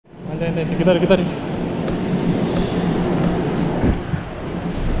네, 기다려.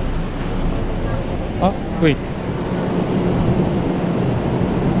 웨이.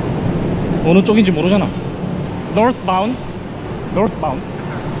 어느 쪽인지 모르잖아. Northbound.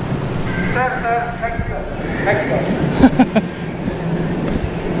 Next.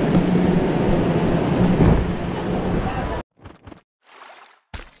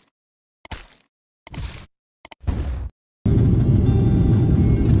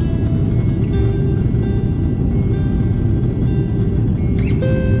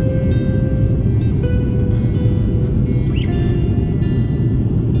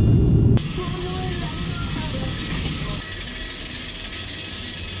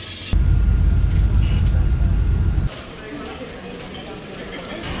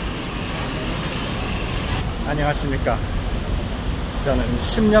 안녕하십니까. 저는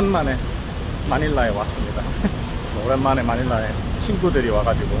 10년 만에 마닐라에 왔습니다. 오랜만에 마닐라에 친구들이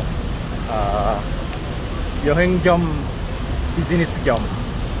와가지고 여행 겸 비즈니스 겸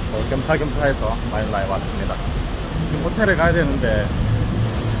겸사겸사 해서 마닐라에 왔습니다. 지금 호텔에 가야 되는데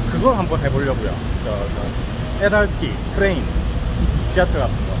그걸 한번 해보려고요. 저 LRT, 트레인, 지하철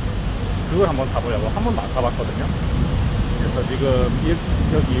같은 거 그걸 한번 타보려고. 한 번도 안 타봤거든요. 그래서 지금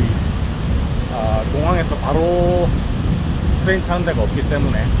여기 공항에서 바로 트레인 타는 데가 없기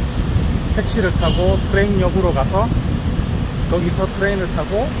때문에 택시를 타고 트레인역으로 가서 거기서 트레인을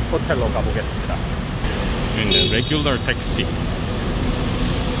타고 호텔로 가보겠습니다. 여기는 레귤러 택시.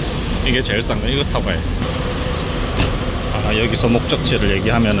 이게 제일 싼 거. 이거 타고 가요. 여기서 목적지를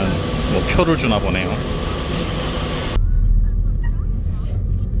얘기하면은 뭐 표를 주나 보네요.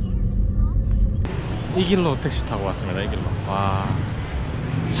 이 길로 택시 타고 왔습니다. 이 길로. 와,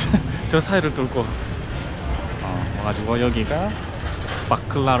 저 사이를 뚫고 와가지고 여기가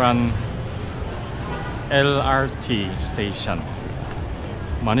바클라란 LRT 스테이션.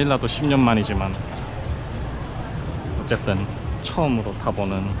 마닐라도 10년 만이지만 어쨌든 처음으로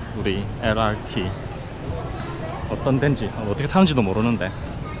타보는 우리 LRT 어떤 데인지 어떻게 타는지도 모르는데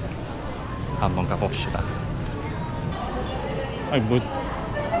한번 가봅시다.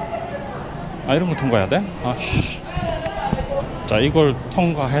 이런 거 통과해야 돼? 자, 이걸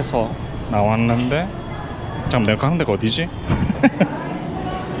통과해서 나왔는데 잠깐 내가 가는 데가 어디지?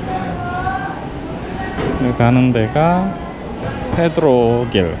 내가 가는 데가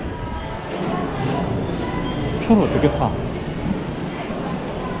페드로길. 표를 어떻게 사?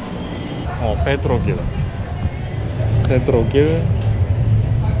 페드로길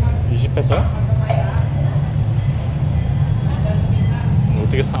 20페소야?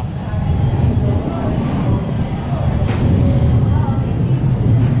 어떻게 사?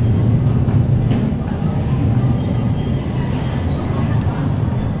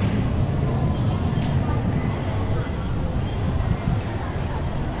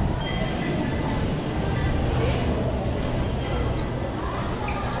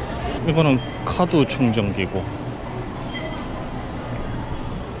 이거는 카드 충전기고,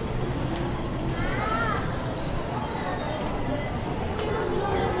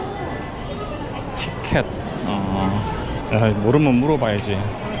 티켓. 모르면 물어봐야지.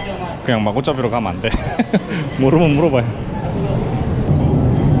 그냥 마구잡이로 가면 안 돼. 모르면 물어봐요.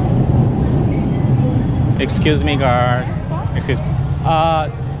 Excuse me, guard. Excuse me.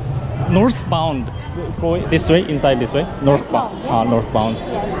 Northbound. Go this way, inside this way. Northbound. Northbound.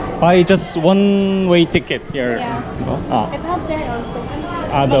 Buy just one-way ticket here. Yeah. It have there also.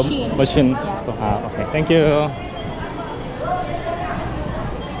 The machine. Yeah. So, okay. Thank you.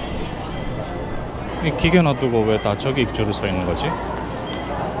 이 기계 놔두고 왜 다 저기 줄을 서 있는 거지?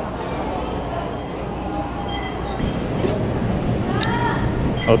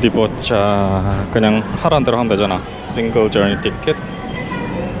 어디 보자. 그냥 하라는 대로 하면 되잖아. Single journey ticket.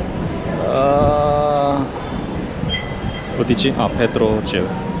 어디지? 페드로길.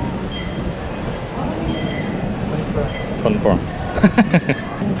 Confirm.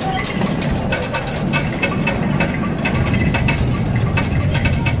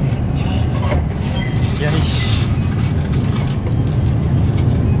 야이씨.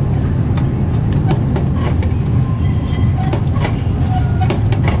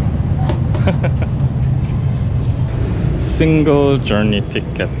 Single journey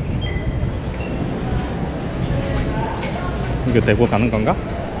ticket. 이거 대고 가는 건가?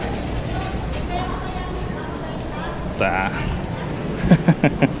 자.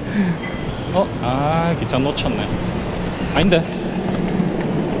 기차 놓쳤네. 아닌데.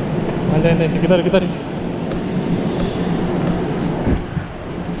 안돼, 기다려.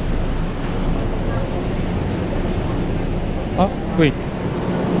 웨이.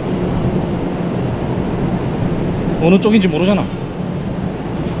 어느 쪽인지 모르잖아.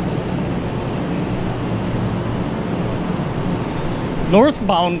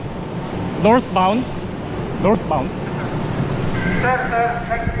 Northbound. Northbound. Northbound. Sir,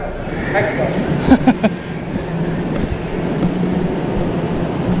 next one.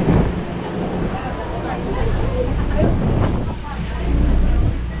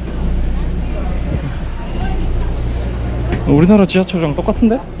 우리나라 지하철이랑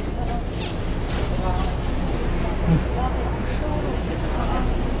똑같은데?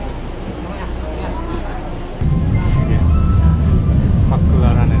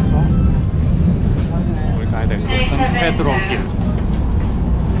 마크아란에서 우리 가야 될 곳은 페드로길.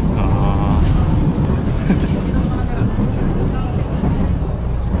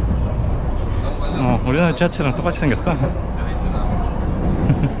 우리나라 지하철이랑 똑같이 생겼어.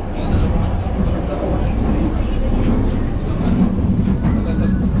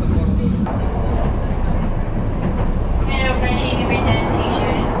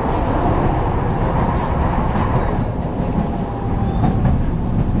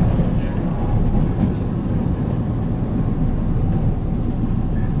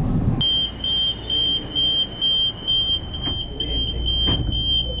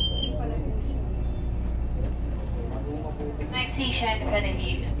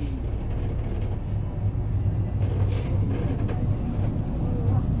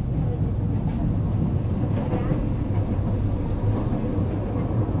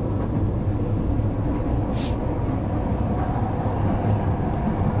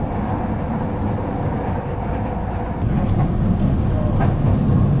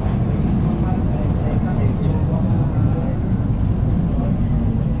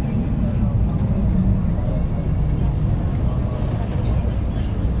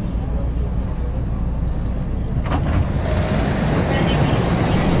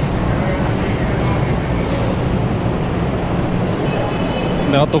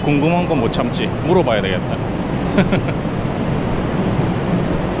 내가 또 궁금한 건 못 참지. 물어봐야 되겠다.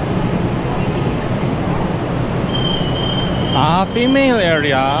 아, female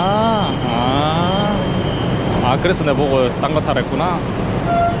area. 그래서 내가 보고 딴 거 타랬구나.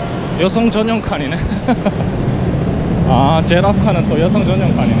 여성 전용 칸이네. 제일 앞칸은 또 여성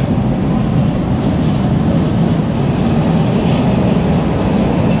전용 칸이네.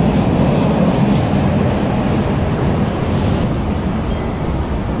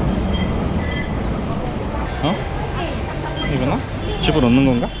 이거나? 집어 넣는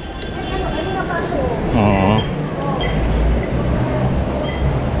건가?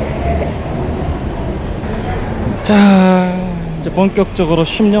 자, 이제 본격적으로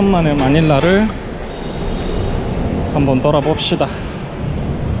 10년 만에 마닐라를 한번 돌아봅시다.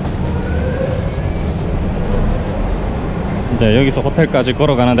 이제 여기서 호텔까지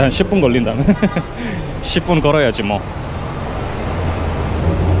걸어가는데 한 10분 걸린다면 10분 걸어야지 뭐.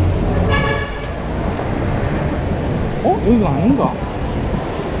 여기가 아닌가?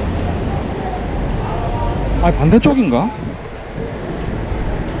 반대쪽인가?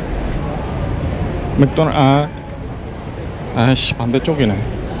 맥도날드. 아이씨, 반대쪽이네.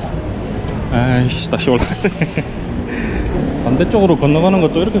 아이씨, 다시 올라가야 돼. 반대쪽으로 건너가는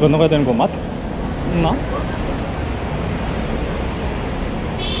것도 이렇게 건너가야 되는 거 맞나?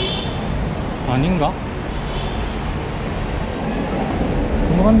 아닌가?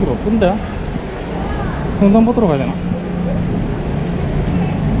 건너가는 길 없던데? 횡단보도로 가야 되나?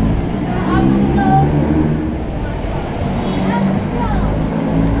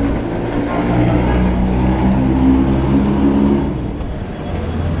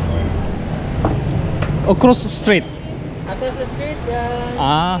 Across the street. Across the street, we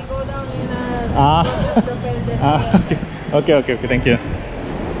go down in okay, thank you.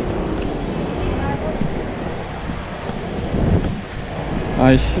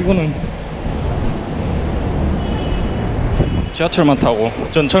 아이씨, 이거는 지하철만 타고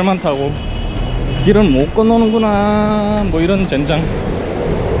전철만 타고 길을 못 건너는구나, 뭐 이런 젠장.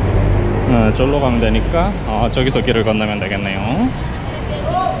 저기로 가면 되니까 저기서 길을 건너면 되겠네요.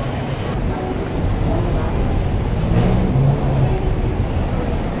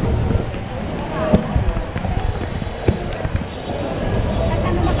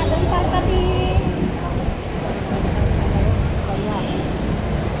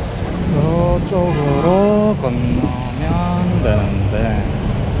 저쪽으로 건너면 되는데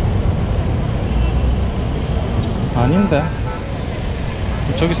아닌데,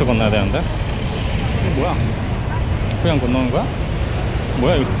 저기서 건너야 되는데. 이게 뭐야? 그냥 건너는 거야?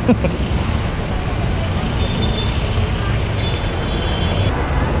 뭐야 이거?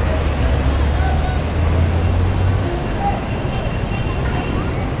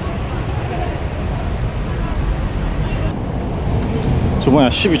 저 뭐야,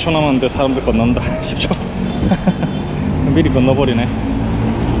 12초 남았는데 사람들 건넌다. 10초 미리 건너버리네.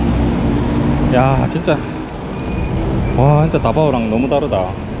 야 진짜 와 진짜 다바오랑 너무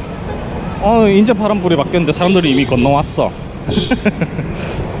다르다. 이제 파란불이 바뀌었는데 사람들이 이미 건너왔어.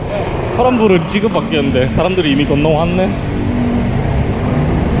 파란불은 지금 바뀌었는데 사람들이 이미 건너왔네.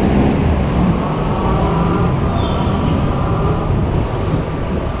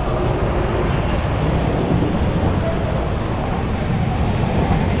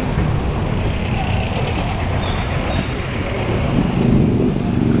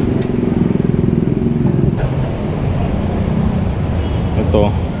 또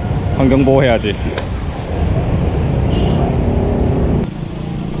환경보호 해야지.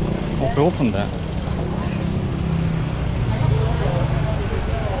 배고픈데.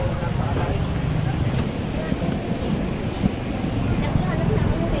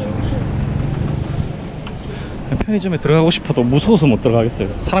 편의점에 들어가고 싶어도 무서워서 못 들어가겠어요.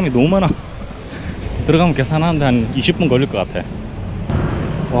 사람이 너무 많아. 들어가면 계산하는데 한 20분 걸릴 것 같아.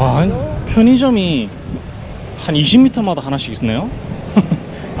 와, 편의점이 한 20m마다 하나씩 있네요.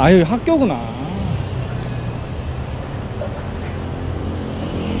 아, 여기 학교구나.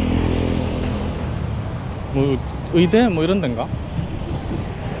 뭐 의대 뭐 이런 데인가?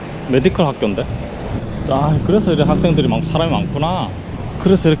 메디컬 학교인데. 아, 그래서 이렇게 학생들이 사람이 많구나.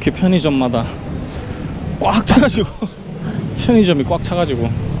 그래서 이렇게 편의점마다 꽉 차가지고 편의점이 꽉 차가지고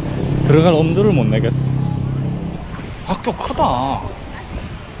들어갈 엄두를 못 내겠어. 학교 크다.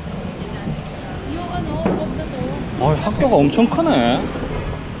 학교가 엄청 크네.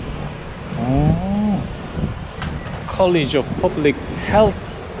 College of Public Health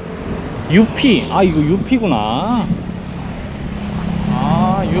UP. 아, 이거 UP구나.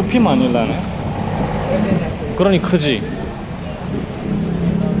 아, UP 마닐라네. 그러니 크지.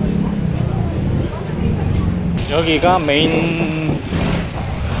 여기가 메인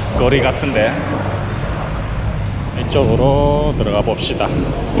거리 같은데 이쪽으로 들어가 봅시다.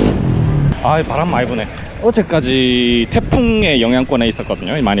 아, 바람 많이 부네. 어제까지 태풍의 영향권에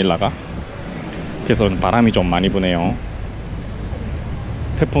있었거든요, 이 마닐라가. 그래서 바람이 좀 많이 부네요.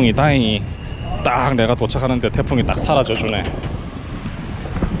 태풍이 다행히 딱 내가 도착하는데 태풍이 딱 사라져 주네.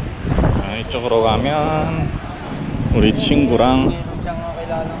 이쪽으로 가면 우리 친구랑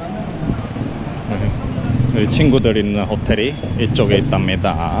우리 친구들 있는 호텔이 이쪽에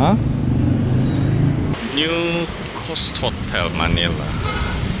있답니다. 뉴 코스트 호텔 마닐라.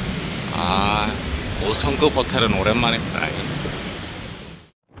 아, 5성급 호텔은 오랜만입니다.